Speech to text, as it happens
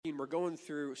we're going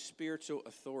through spiritual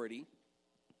authority,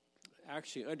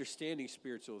 actually understanding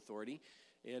spiritual authority.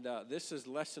 And this is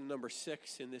lesson number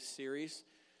 6 in this series,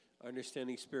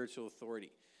 Understanding Spiritual Authority.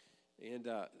 And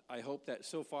I hope that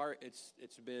so far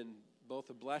it's been both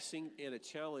a blessing and a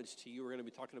challenge to you. We're going to be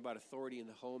talking about authority in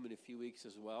the home in a few weeks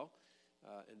as well,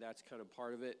 and that's kind of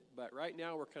part of it. But right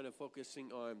now we're kind of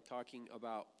focusing on talking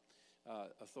about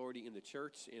authority in the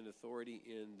church and authority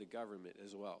in the government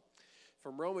as well.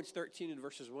 From Romans 13 and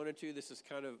verses 1 and 2, this is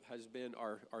has been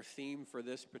our theme for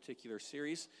this particular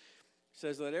series. It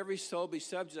says, "Let every soul be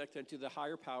subject unto the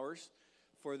higher powers,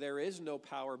 for there is no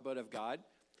power but of God,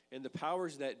 and the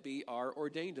powers that be are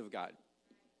ordained of God.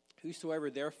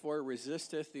 Whosoever therefore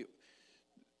resisteth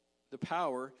the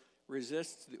power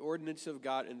resists the ordinance of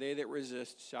God, and they that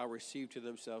resist shall receive to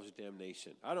themselves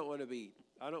damnation." I don't want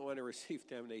to receive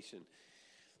damnation.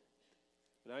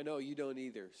 And I know you don't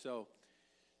either.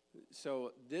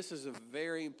 So this is a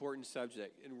very important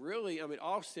subject. And really,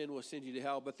 all sin will send you to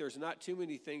hell, but there's not too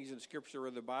many things in Scripture where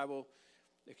the Bible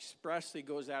expressly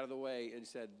goes out of the way and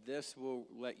said, this will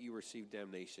let you receive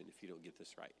damnation if you don't get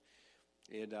this right.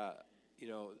 And,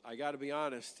 I got to be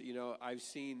honest, I've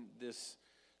seen this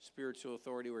spiritual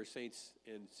authority where saints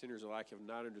and sinners alike have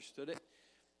not understood it.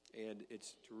 And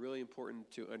it's really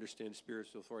important to understand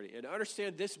spiritual authority. And to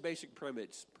understand this basic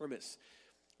premise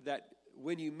that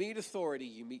when you meet authority,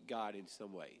 you meet God in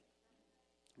some way.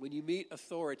 When you meet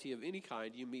authority of any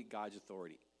kind, you meet God's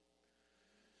authority.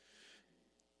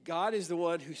 God is the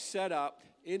one who set up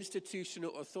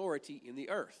institutional authority in the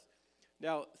earth.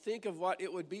 Now, think of what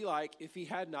it would be like if he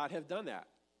had not have done that.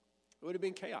 It would have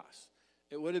been chaos.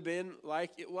 It would have been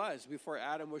like it was before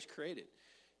Adam was created.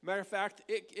 Matter of fact,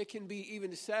 it can be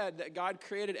even said that God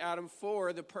created Adam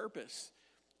for the purpose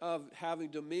of having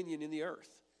dominion in the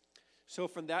earth. So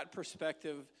from that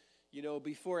perspective,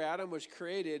 before Adam was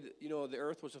created, the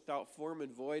earth was without form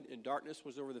and void, and darkness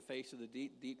was over the face of the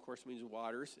deep. Deep, of course, means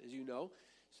waters, as you know.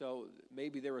 So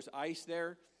maybe there was ice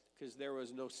there because there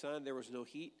was no sun, there was no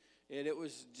heat, and it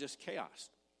was just chaos.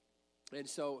 And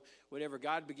so whenever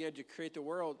God began to create the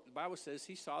world, the Bible says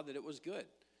he saw that it was good.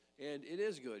 And it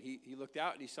is good. He looked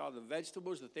out and he saw the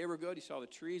vegetables, that they were good. He saw the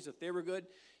trees, that they were good.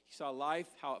 He saw life,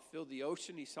 how it filled the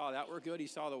ocean. He saw that were good. He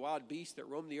saw the wild beasts that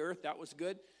roamed the earth. That was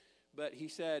good. But he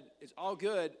said, it's all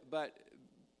good, but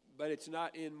it's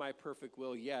not in my perfect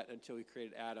will yet until he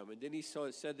created Adam. And then he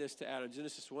said this to Adam,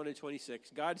 Genesis 1 and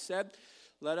 26. God said,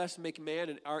 "Let us make man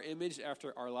in our image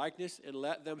after our likeness, and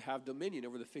let them have dominion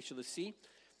over the fish of the sea,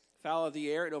 fowl of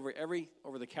the air, and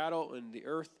over the cattle and the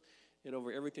earth, and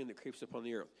over everything that creeps upon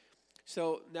the earth."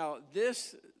 So now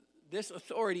this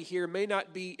authority here may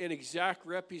not be an exact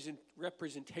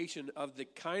representation of the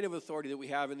kind of authority that we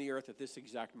have in the earth at this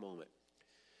exact moment.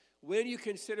 When you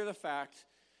consider the fact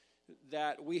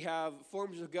that we have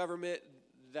forms of government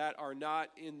that are not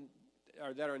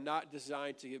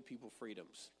designed to give people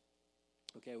freedoms.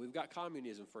 Okay, we've got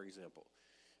communism, for example.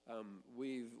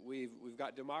 We've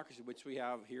got democracy, which we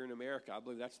have here in America. I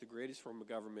believe that's the greatest form of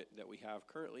government that we have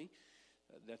currently,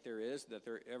 that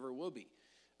there ever will be.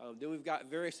 Then we've got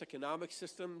various economic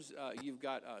systems. You've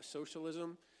got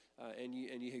socialism, and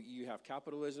you have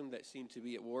capitalism that seem to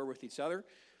be at war with each other.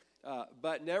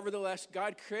 But nevertheless,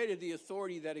 God created the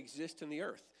authority that exists in the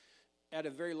earth at a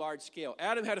very large scale.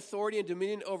 Adam had authority and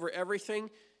dominion over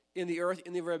everything in the earth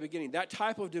in the very beginning. That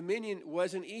type of dominion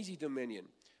was an easy dominion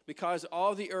because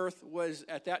all the earth was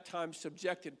at that time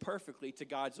subjected perfectly to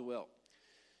God's will.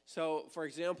 So, for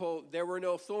example, there were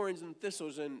no thorns and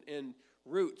thistles and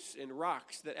roots and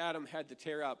rocks that Adam had to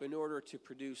tear up in order to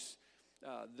produce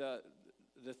the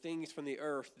things from the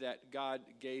earth that God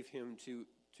gave him to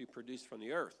produce from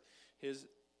the earth.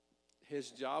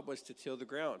 His job was to till the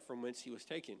ground from whence he was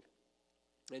taken.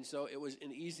 And so it was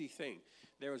an easy thing.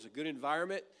 There was a good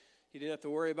environment. He didn't have to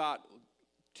worry about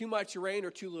too much rain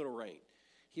or too little rain.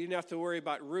 He didn't have to worry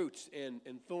about roots and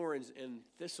thorns and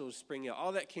thistles springing out.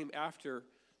 All that came after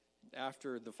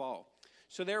the fall.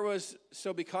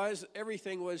 So because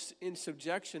everything was in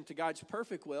subjection to God's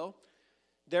perfect will,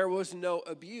 there was no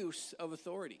abuse of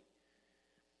authority.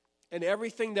 And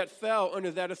everything that fell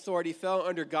under that authority fell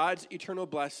under God's eternal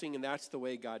blessing, and that's the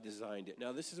way God designed it.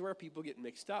 Now, this is where people get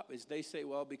mixed up, is they say,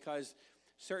 well, because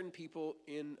certain people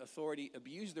in authority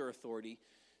abuse their authority,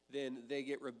 then they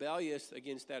get rebellious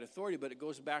against that authority. But it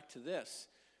goes back to this.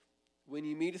 When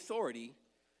you meet authority,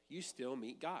 you still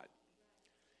meet God.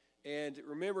 And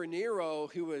remember Nero,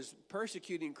 who was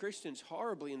persecuting Christians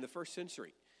horribly in the first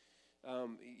century.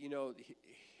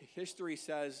 History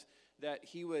says that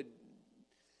he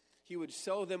would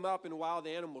sew them up in wild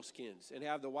animal skins and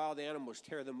have the wild animals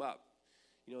tear them up,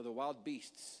 the wild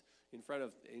beasts. in front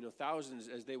of thousands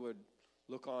as they would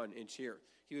look on and cheer.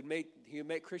 He would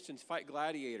make Christians fight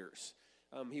gladiators.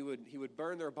 He would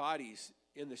burn their bodies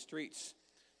in the streets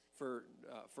for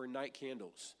night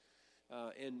candles,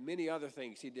 and many other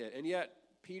things he did. And yet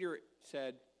Peter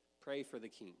said, "Pray for the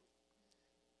king."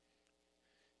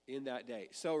 In that day,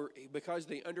 so because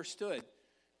they understood,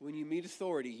 when you meet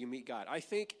authority, you meet God. I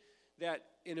think that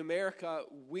in America,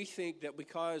 we think that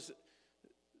because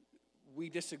we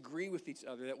disagree with each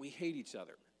other, that we hate each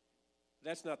other.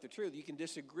 That's not the truth. You can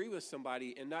disagree with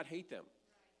somebody and not hate them,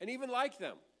 and even like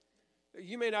them.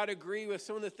 You may not agree with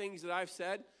some of the things that I've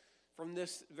said from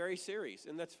this very series,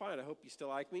 and that's fine. I hope you still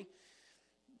like me.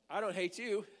 I don't hate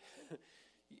you.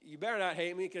 You better not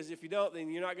hate me, because if you don't, then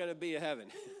you're not going to be in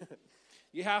heaven.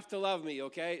 You have to love me,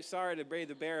 okay? Sorry to bring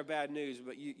the bearer of bad news,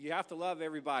 but you have to love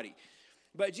everybody.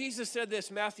 But Jesus said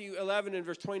this, Matthew 11 and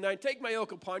verse 29, "Take my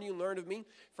yoke upon you and learn of me,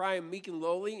 for I am meek and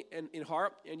lowly and in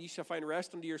heart, and you shall find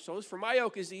rest unto your souls. For my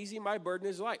yoke is easy, my burden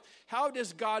is light." How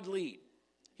does God lead?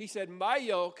 He said, "My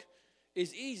yoke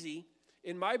is easy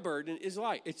and my burden is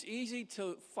light." It's easy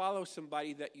to follow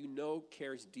somebody that you know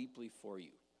cares deeply for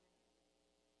you.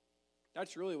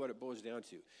 That's really what it boils down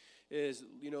to, is,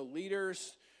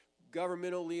 leaders,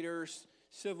 governmental leaders,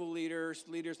 civil leaders,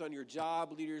 leaders on your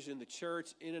job, leaders in the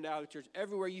church, in and out of the church,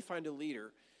 everywhere you find a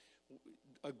leader,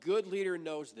 a good leader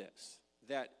knows this,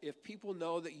 that if people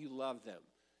know that you love them,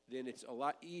 then it's a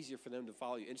lot easier for them to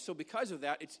follow you. And so because of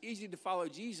that, it's easy to follow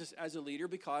Jesus as a leader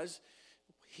because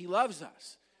he loves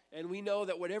us. And we know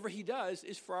that whatever he does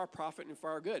is for our profit and for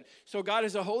our good. So God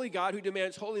is a holy God who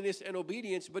demands holiness and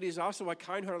obedience, but he's also a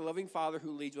kind-hearted, loving Father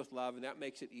who leads with love, and that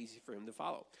makes it easy for him to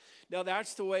follow. Now,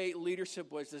 that's the way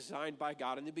leadership was designed by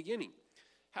God in the beginning.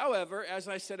 However, as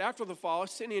I said, after the fall,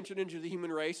 sin entered into the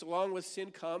human race. Along with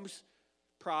sin comes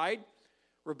pride,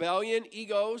 rebellion,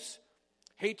 egos,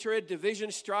 hatred, division,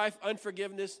 strife,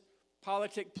 unforgiveness,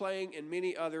 politic playing, and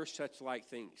many other such like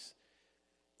things.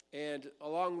 And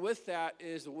along with that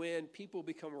is when people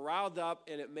become riled up,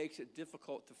 and it makes it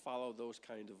difficult to follow those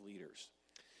kind of leaders.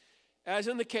 As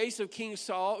in the case of King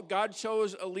Saul, God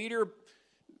chose a leader,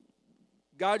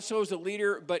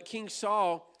 but King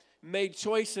Saul made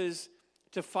choices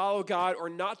to follow God or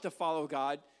not to follow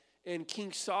God, and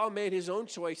King Saul made his own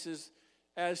choices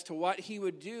as to what he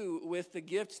would do with the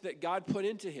gifts that God put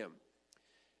into him.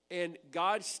 And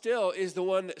God still is the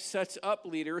one that sets up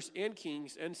leaders and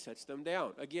kings and sets them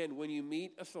down. Again, when you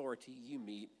meet authority, you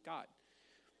meet God.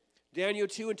 Daniel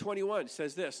 2 and 21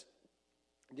 says this.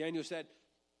 Daniel said,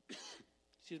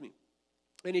 excuse me,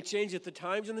 "And he changeth the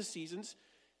times and the seasons."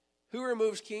 Who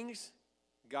removes kings?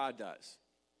 God does.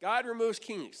 God removes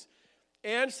kings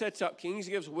and sets up kings.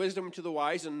 He gives wisdom to the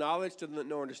wise and knowledge to them that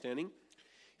know understanding.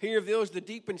 He reveals the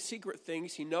deep and secret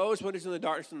things. He knows what is in the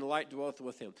darkness, and the light dwelleth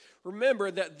with him.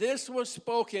 Remember that this was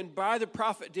spoken by the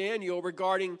prophet Daniel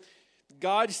regarding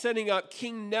God setting up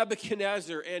King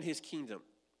Nebuchadnezzar and his kingdom.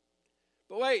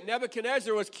 But wait,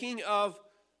 Nebuchadnezzar was king of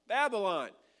Babylon.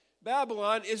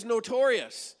 Babylon is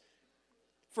notorious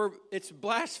for its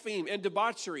blasphemy and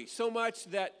debauchery, so much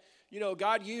that,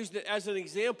 God used it as an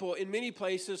example in many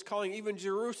places, calling even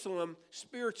Jerusalem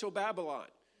spiritual Babylon.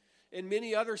 In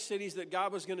many other cities that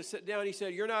God was going to sit down, he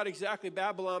said, "You're not exactly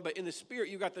Babylon, but in the spirit,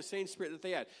 you got the same spirit that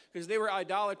they had," because they were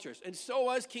idolaters. And so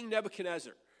was King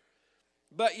Nebuchadnezzar.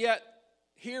 But yet,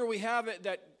 here we have it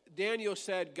that Daniel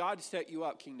said, "God set you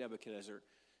up, King Nebuchadnezzar,"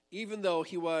 even though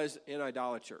he was an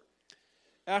idolater.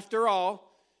 After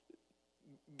all,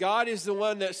 God is the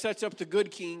one that sets up the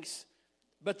good kings,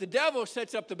 but the devil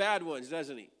sets up the bad ones,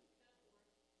 doesn't he?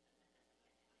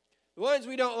 The ones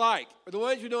we don't like, or the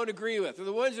ones we don't agree with, or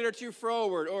the ones that are too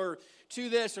forward, or too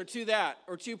this, or too that,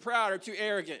 or too proud, or too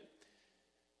arrogant.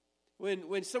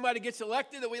 When somebody gets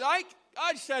elected that we like,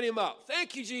 God set him up.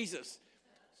 Thank you, Jesus.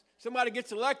 Somebody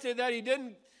gets elected that he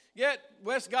didn't get,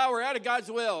 West God, we're out of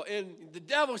God's will, and the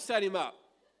devil set him up.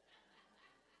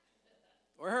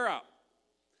 Or her up.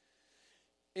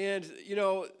 And,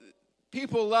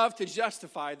 people love to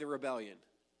justify the rebellion.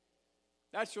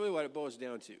 That's really what it boils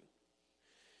down to.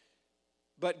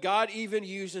 But God even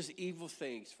uses evil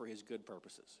things for his good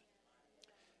purposes.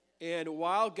 And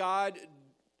while God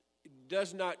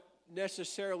does not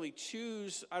necessarily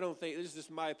choose, I don't think, this is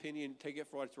just my opinion, take it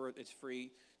for what it's worth, it's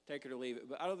free, take it or leave it.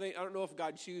 But I don't know if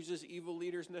God chooses evil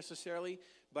leaders necessarily,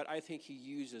 but I think he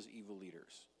uses evil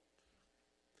leaders.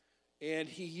 And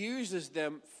he uses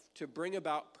them to bring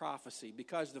about prophecy,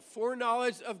 because the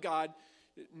foreknowledge of God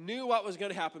knew what was going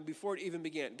to happen before it even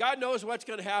began. God knows what's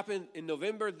going to happen in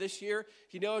November this year.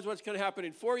 He knows what's going to happen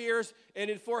in 4 years and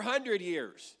in 400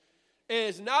 years. It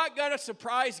is not going to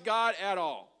surprise God at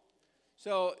all.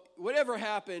 So whatever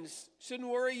happens shouldn't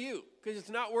worry you, because it's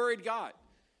not worried God.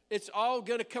 It's all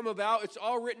going to come about. It's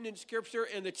all written in Scripture,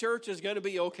 and the church is going to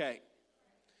be okay.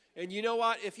 And you know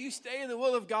what? If you stay in the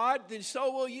will of God, then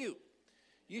so will you.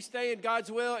 You stay in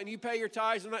God's will and you pay your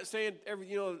tithes. I'm not saying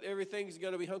everything's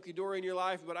going to be hunky-dory in your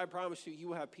life, but I promise you, you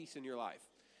will have peace in your life.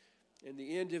 And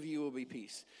the end of you will be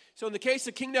peace. So in the case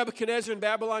of King Nebuchadnezzar in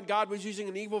Babylon, God was using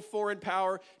an evil foreign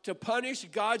power to punish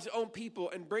God's own people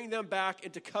and bring them back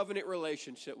into covenant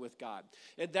relationship with God.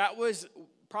 And that was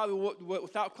probably,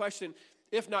 without question,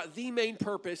 if not the main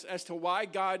purpose as to why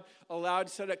God allowed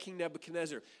to set up King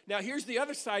Nebuchadnezzar. Now, here's the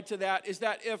other side to that, is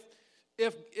that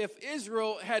if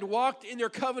Israel had walked in their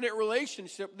covenant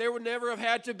relationship, there would never have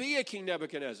had to be a King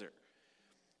Nebuchadnezzar.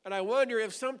 And I wonder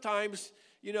if sometimes,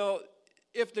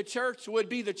 if the church would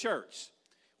be the church,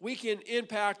 we can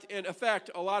impact and affect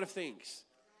a lot of things.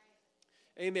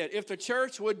 Amen. If the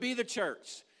church would be the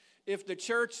church, if the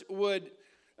church would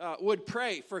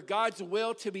pray for God's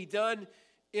will to be done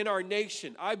in our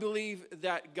nation, I believe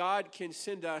that God can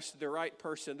send us the right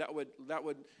person that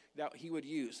he would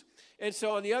use. And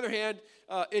so on the other hand,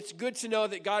 it's good to know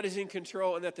that God is in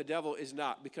control and that the devil is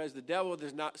not, because the devil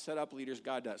does not set up leaders,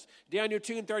 God does. Daniel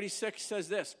 2:36 says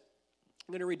this.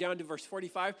 I'm going to read down to verse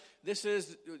 45. This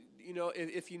is,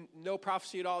 if you know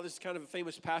prophecy at all, this is kind of a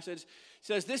famous passage. It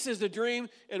says, "This is the dream,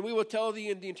 and we will tell thee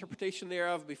in the interpretation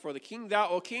thereof before the king. Thou,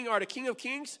 O king, art a king of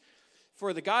kings,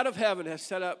 for the God of heaven has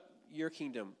set up your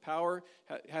kingdom. Power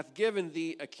hath given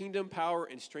thee a kingdom, power,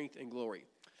 and strength, and glory.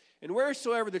 And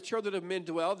wheresoever the children of men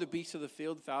dwell, the beasts of the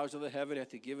field, fowls of the heaven,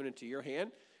 hath he given into your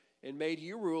hand, and made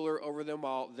you ruler over them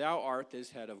all. Thou art this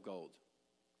head of gold.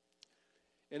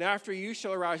 And after you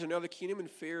shall arise another kingdom,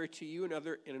 inferior to you,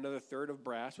 another third of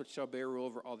brass, which shall bear rule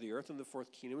over all the earth. And the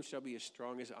fourth kingdom shall be as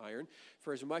strong as iron.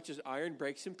 For as much as iron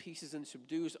breaks in pieces and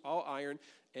subdues all iron,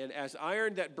 and as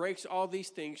iron that breaks all these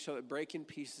things shall it break in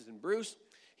pieces and bruise."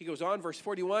 He goes on, verse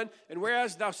 41, "And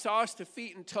whereas thou sawest the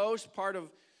feet and toes, part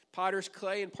of potter's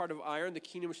clay and part of iron, the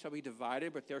kingdom shall be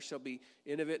divided, but there shall be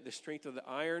in of it the strength of the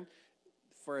iron,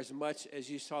 for as much as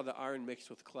you saw the iron mixed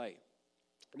with clay.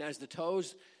 And as the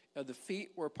toes of the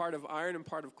feet were part of iron and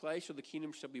part of clay, so the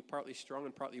kingdom shall be partly strong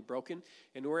and partly broken.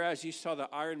 And whereas you saw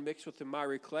the iron mixed with the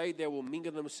miry clay, they will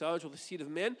mingle themselves with the seed of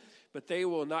men, but they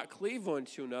will not cleave one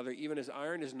to another, even as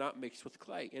iron is not mixed with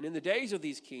clay. And in the days of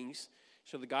these kings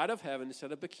shall the God of heaven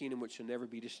set up a kingdom which shall never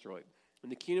be destroyed.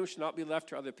 And the kingdom shall not be left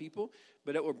to other people,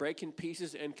 but it will break in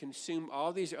pieces and consume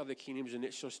all these other kingdoms, and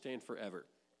it shall stand forever.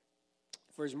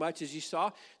 For as much as you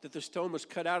saw that the stone was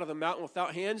cut out of the mountain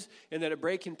without hands, and that it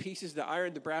brake in pieces the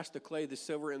iron, the brass, the clay, the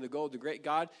silver, and the gold, the great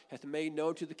God hath made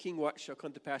known to the king what shall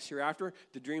come to pass hereafter.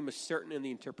 The dream is certain, and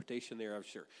the interpretation thereof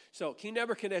sure." So King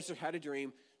Nebuchadnezzar had a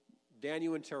dream.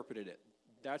 Daniel interpreted it.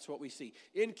 That's what we see.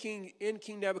 In King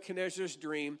Nebuchadnezzar's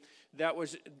dream that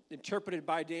was interpreted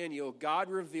by Daniel,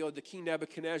 God revealed to King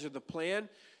Nebuchadnezzar the plan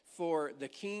for the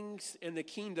kings and the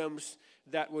kingdoms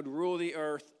that would rule the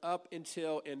earth up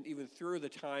until and even through the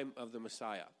time of the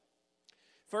Messiah.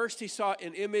 First, he saw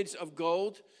an image of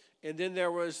gold, and then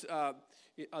there was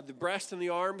the breast and the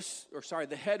arms,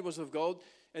 the head was of gold,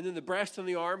 and then the breast and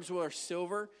the arms were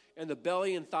silver, and the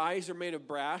belly and thighs are made of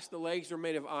brass, the legs were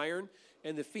made of iron,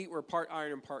 and the feet were part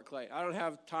iron and part clay. I don't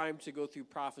have time to go through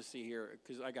prophecy here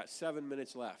because I got 7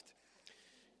 minutes left.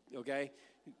 Okay?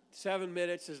 7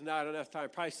 minutes is not enough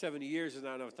time. Probably 70 years is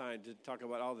not enough time to talk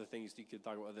about all the things you could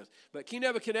talk about this. But King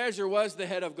Nebuchadnezzar was the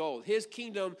head of gold. His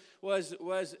kingdom was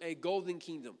a golden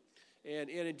kingdom. And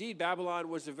indeed, Babylon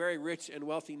was a very rich and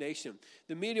wealthy nation.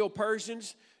 The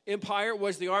Medo-Persians Empire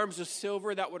was the arms of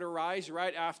silver that would arise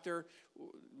right after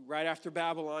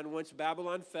Babylon. Once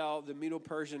Babylon fell, the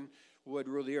Medo-Persian would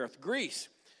rule the earth. Greece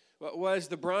was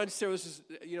the bronze. So this is,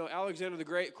 Alexander the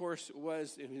Great, of course,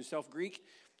 was himself Greek.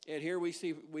 And here we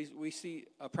see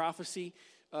a prophecy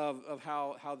of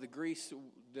how the Greeks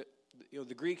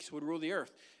would rule the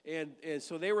earth, and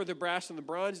so they were the brass and the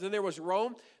bronze. Then there was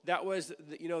Rome. That was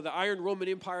the Iron Roman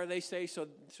Empire, they say. So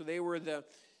they were the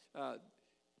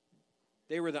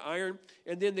iron.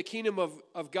 And then the kingdom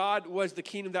of God was the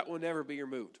kingdom that will never be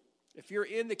removed. If you're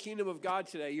in the kingdom of God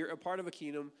today, you're a part of a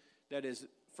kingdom that is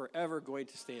forever going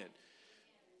to stand.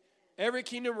 Every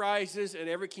kingdom rises and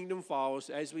every kingdom falls,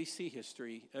 as we see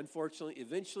history. Unfortunately,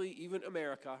 eventually, even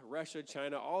America, Russia,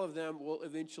 China, all of them will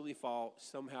eventually fall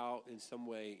somehow, in some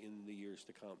way, in the years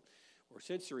to come, or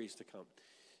centuries to come.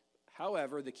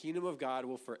 However, the kingdom of God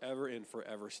will forever and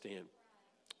forever stand.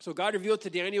 So God revealed to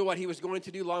Daniel what he was going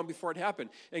to do long before it happened.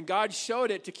 And God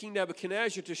showed it to King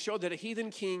Nebuchadnezzar to show a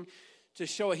heathen king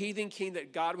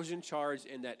that God was in charge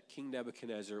and that King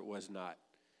Nebuchadnezzar was not.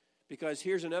 Because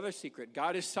here's another secret.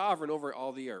 God is sovereign over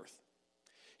all the earth.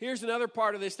 Here's another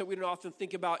part of this that we don't often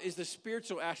think about is the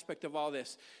spiritual aspect of all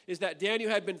this. Is that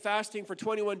Daniel had been fasting for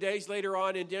 21 days. Later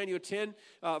on in Daniel 10,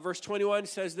 verse 21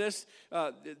 says this.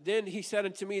 Then he said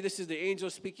unto me, this is the angel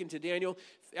speaking to Daniel,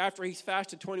 after he's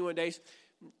fasted 21 days.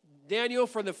 Daniel,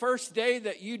 for the first day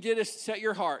that you didst set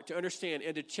your heart to understand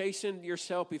and to chasten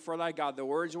yourself before thy God, the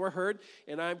words were heard,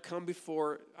 and I am come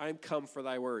for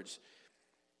thy words.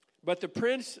 But the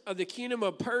prince of the kingdom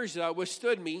of Persia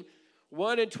withstood me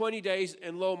 21 days,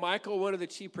 and lo, Michael, one of the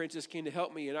chief princes, came to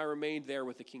help me, and I remained there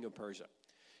with the king of Persia.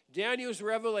 Daniel's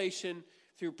revelation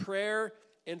through prayer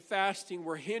and fasting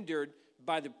were hindered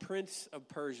by the prince of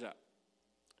Persia.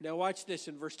 Now watch this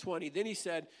in verse 20. Then he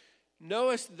said,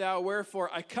 knowest thou wherefore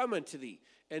I come unto thee?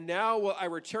 And now will I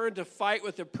return to fight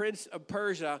with the prince of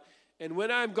Persia, and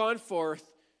when I am gone forth,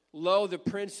 lo, the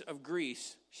prince of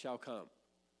Greece shall come.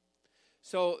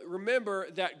 So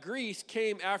remember that Greece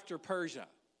came after Persia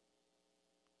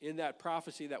in that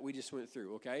prophecy that we just went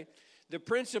through, okay? The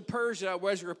prince of Persia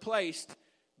was replaced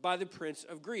by the prince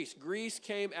of Greece. Greece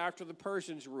came after the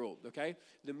Persians ruled, okay?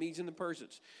 The Medes and the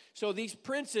Persians. So these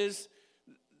princes,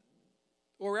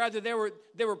 or rather they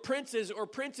were princes or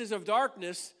princes of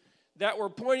darkness that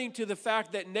were pointing to the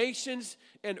fact that nations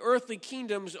and earthly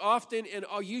kingdoms often and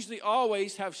usually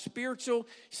always have spiritual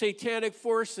satanic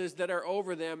forces that are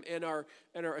over them and are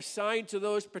assigned to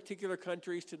those particular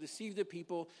countries to deceive the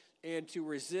people and to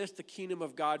resist the kingdom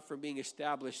of God from being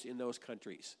established in those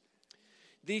countries.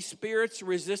 These spirits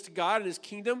resist God and his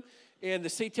kingdom, and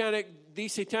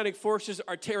these satanic forces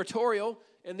are territorial,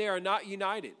 and they are not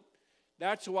united.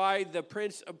 That's why the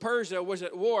prince of Persia was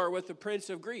at war with the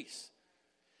prince of Greece.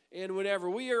 And whenever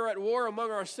we are at war among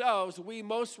ourselves, we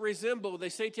most resemble the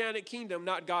satanic kingdom,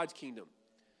 not God's kingdom.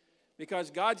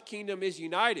 Because God's kingdom is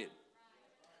united.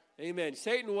 Amen.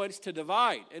 Satan wants to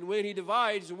divide. And when he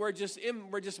divides, we're just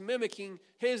mimicking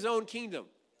his own kingdom.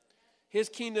 His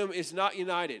kingdom is not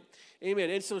united. Amen.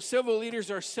 And so civil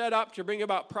leaders are set up to bring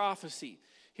about prophecy.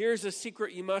 Here's a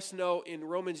secret you must know in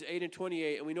Romans 8 and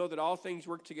 28. And we know that all things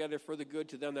work together for the good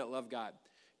to them that love God,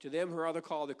 to them who are the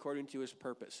called according to his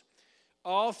purpose.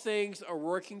 All things are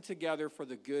working together for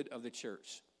the good of the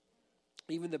church.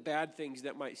 Even the bad things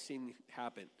that might seem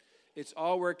happen. It's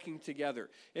all working together.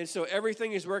 And so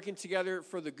everything is working together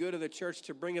for the good of the church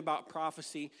to bring about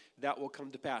prophecy that will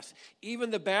come to pass. Even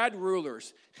the bad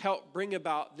rulers help bring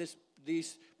about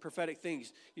these prophetic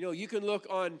things. You know, you can look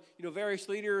on, various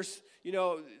leaders,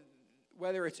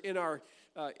 whether it's in our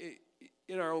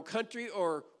own country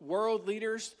or world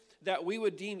leaders that we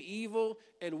would deem evil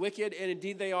and wicked, and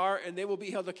indeed they are, and they will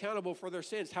be held accountable for their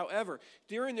sins. However,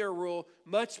 during their rule,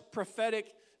 much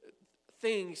prophetic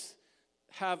things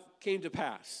came to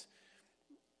pass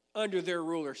under their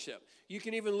rulership. You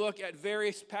can even look at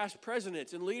various past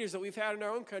presidents and leaders that we've had in our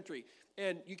own country,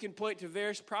 and you can point to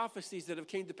various prophecies that have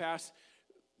came to pass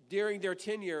during their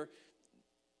tenure,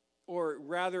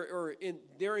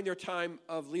 during their time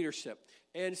of leadership.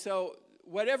 And so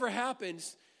whatever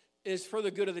happens is for the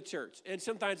good of the church. And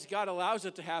sometimes God allows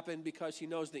it to happen because he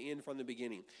knows the end from the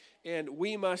beginning. And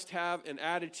we must have an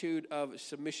attitude of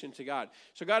submission to God.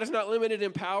 So God is not limited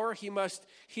in power. He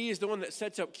is the one that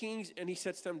sets up kings and he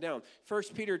sets them down. 1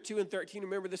 Peter 2 and 13,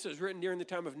 remember this was written during the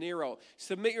time of Nero.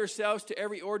 Submit yourselves to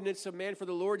every ordinance of man for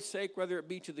the Lord's sake, whether it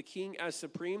be to the king as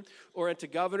supreme or unto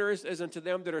governors as unto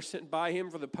them that are sent by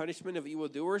him for the punishment of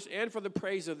evildoers and for the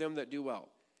praise of them that do well.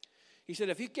 He said,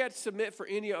 if you can't submit for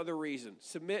any other reason,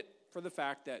 submit for the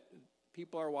fact that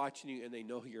people are watching you and they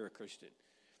know you're a Christian.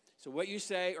 So what you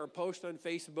say or post on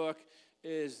Facebook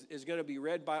is going to be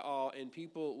read by all, and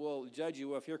people will judge you.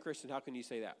 Well, if you're a Christian, how can you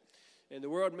say that? And the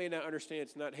world may not understand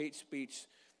it's not hate speech,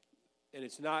 and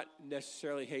it's not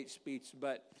necessarily hate speech,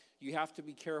 but you have to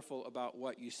be careful about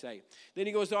what you say. Then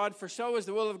he goes on, for so is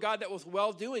the will of God that with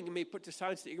well-doing you may put to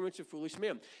silence the ignorance of foolish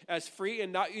men, as free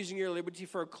and not using your liberty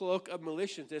for a cloak of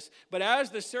maliciousness, but as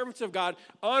the servants of God,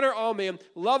 honor all men,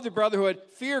 love the brotherhood,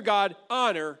 fear God,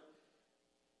 honor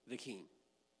the king.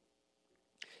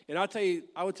 And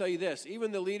I would tell you this,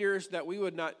 even the leaders that we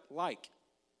would not like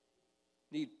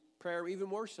need prayer even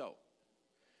more so.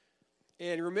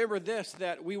 And remember this,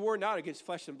 that we war not against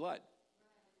flesh and blood,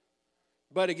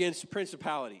 but against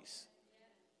principalities,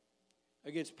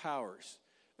 against powers,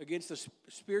 against the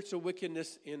spiritual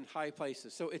wickedness in high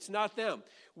places. So it's not them.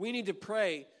 We need to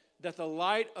pray that the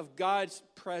light of God's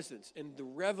presence and the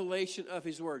revelation of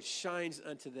his word shines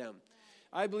unto them.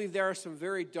 I believe there are some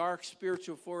very dark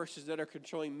spiritual forces that are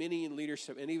controlling many in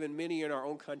leadership and even many in our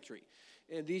own country.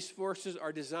 And these forces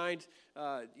are designed,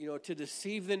 to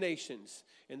deceive the nations.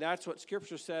 And that's what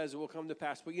Scripture says will come to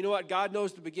pass. But you know what? God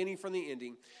knows the beginning from the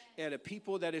ending. And a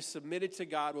people that is submitted to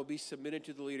God will be submitted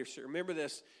to the leadership. Remember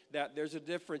this, that there's a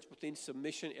difference between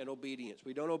submission and obedience.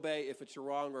 We don't obey if it's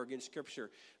wrong or against Scripture.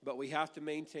 But we have to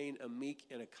maintain a meek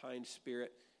and a kind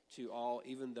spirit to all,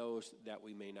 even those that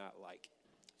we may not like.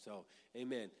 So,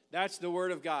 amen. That's the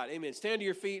word of God. Amen. Stand to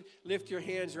your feet, lift your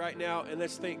hands right now, and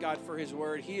let's thank God for his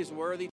word. He is worthy.